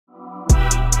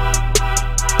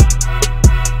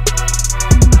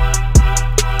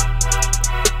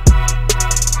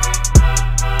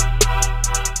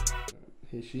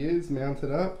she is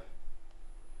mounted up.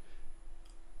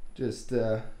 Just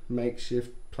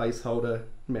makeshift placeholder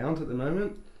mount at the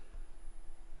moment.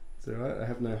 It's alright, I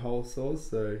have no hole saws,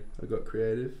 so I got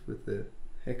creative with the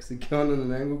hexagon and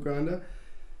an angle grinder.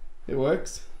 It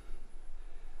works.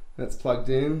 That's plugged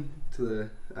in to the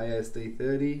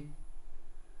AASD30,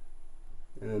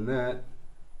 and then that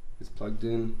is plugged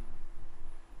in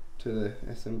to the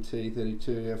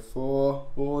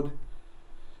STM32F4 board.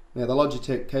 Now the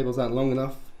Logitech cables aren't long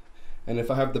enough, and if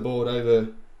I have the board over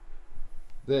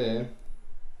there,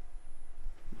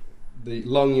 the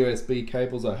long USB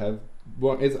cables I have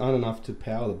aren't enough to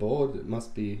power the board. It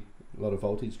must be a lot of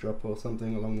voltage drop or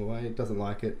something along the way. It doesn't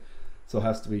like it, so it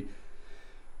has to be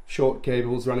short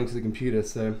cables running to the computer.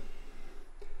 So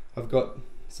I've got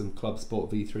some Club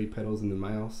Sport V3 pedals in the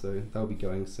mail, so they'll be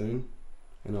going soon,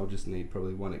 and I'll just need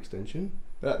probably one extension.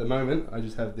 But at the moment I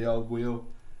just have the old wheel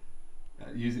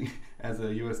using as a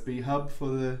USB hub for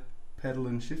the pedal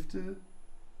and shifter.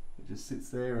 It just sits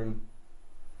there and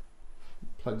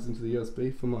plugs into the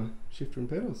USB for my shifter and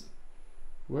pedals.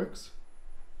 Works.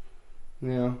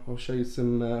 Now I'll show you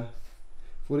some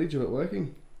footage of it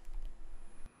working.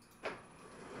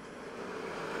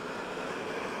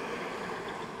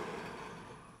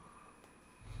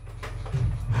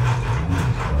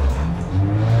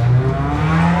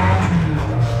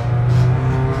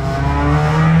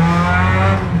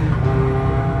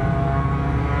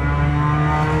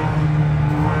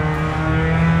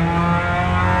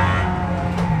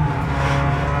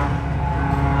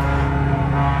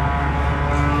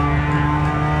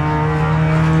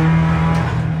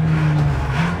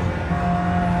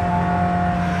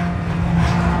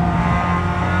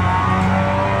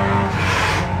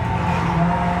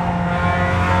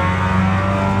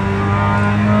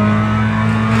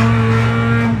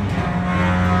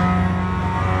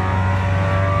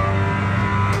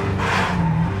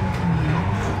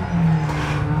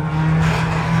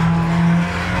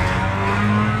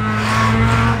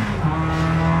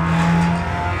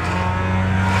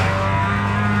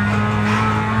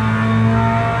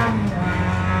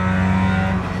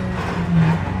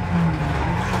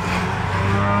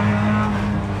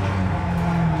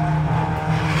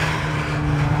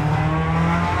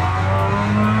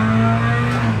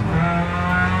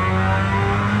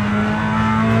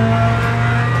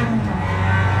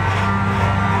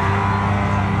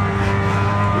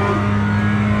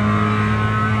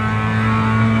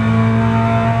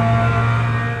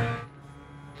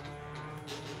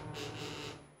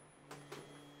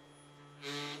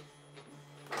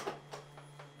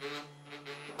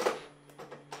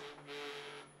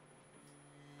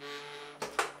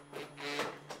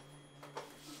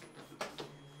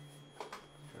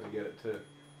 Get it to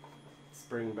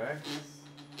spring back.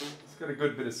 It's got a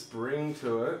good bit of spring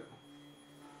to it.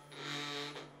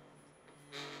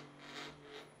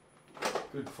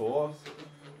 Good force.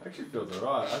 Actually feels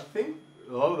alright. I think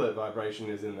a lot of the vibration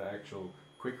is in the actual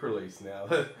quick release now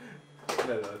that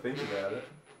I think about it.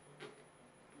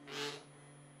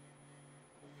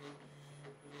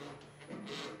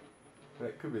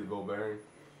 That could be the ball bearing.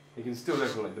 You can still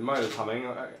definitely, the motor's humming.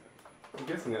 I'm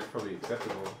guessing that's probably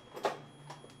acceptable.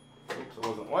 Oops, I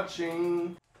wasn't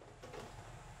watching.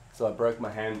 So I broke my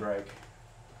handbrake.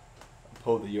 I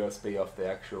pulled the USB off the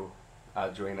actual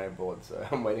Arduino board, so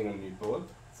I'm waiting on a new board.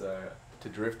 So to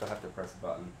drift I have to press a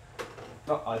button.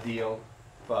 Not ideal,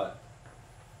 but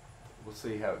we'll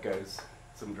see how it goes.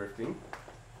 Some drifting.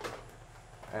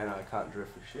 And I can't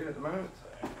drift for shit at the moment,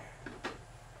 so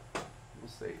we'll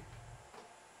see.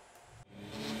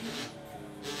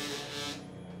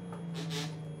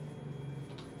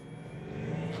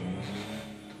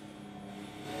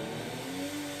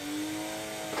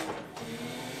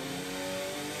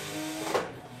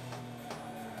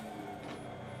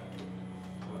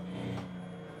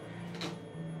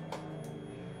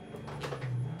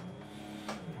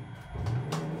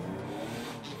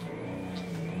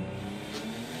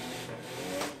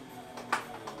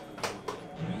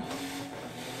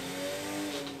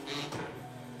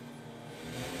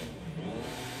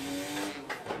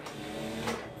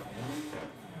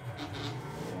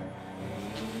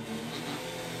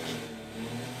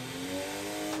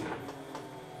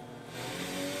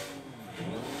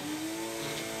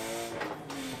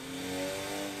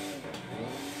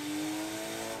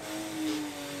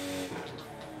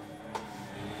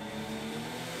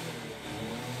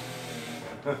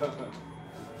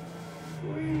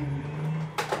 Whee.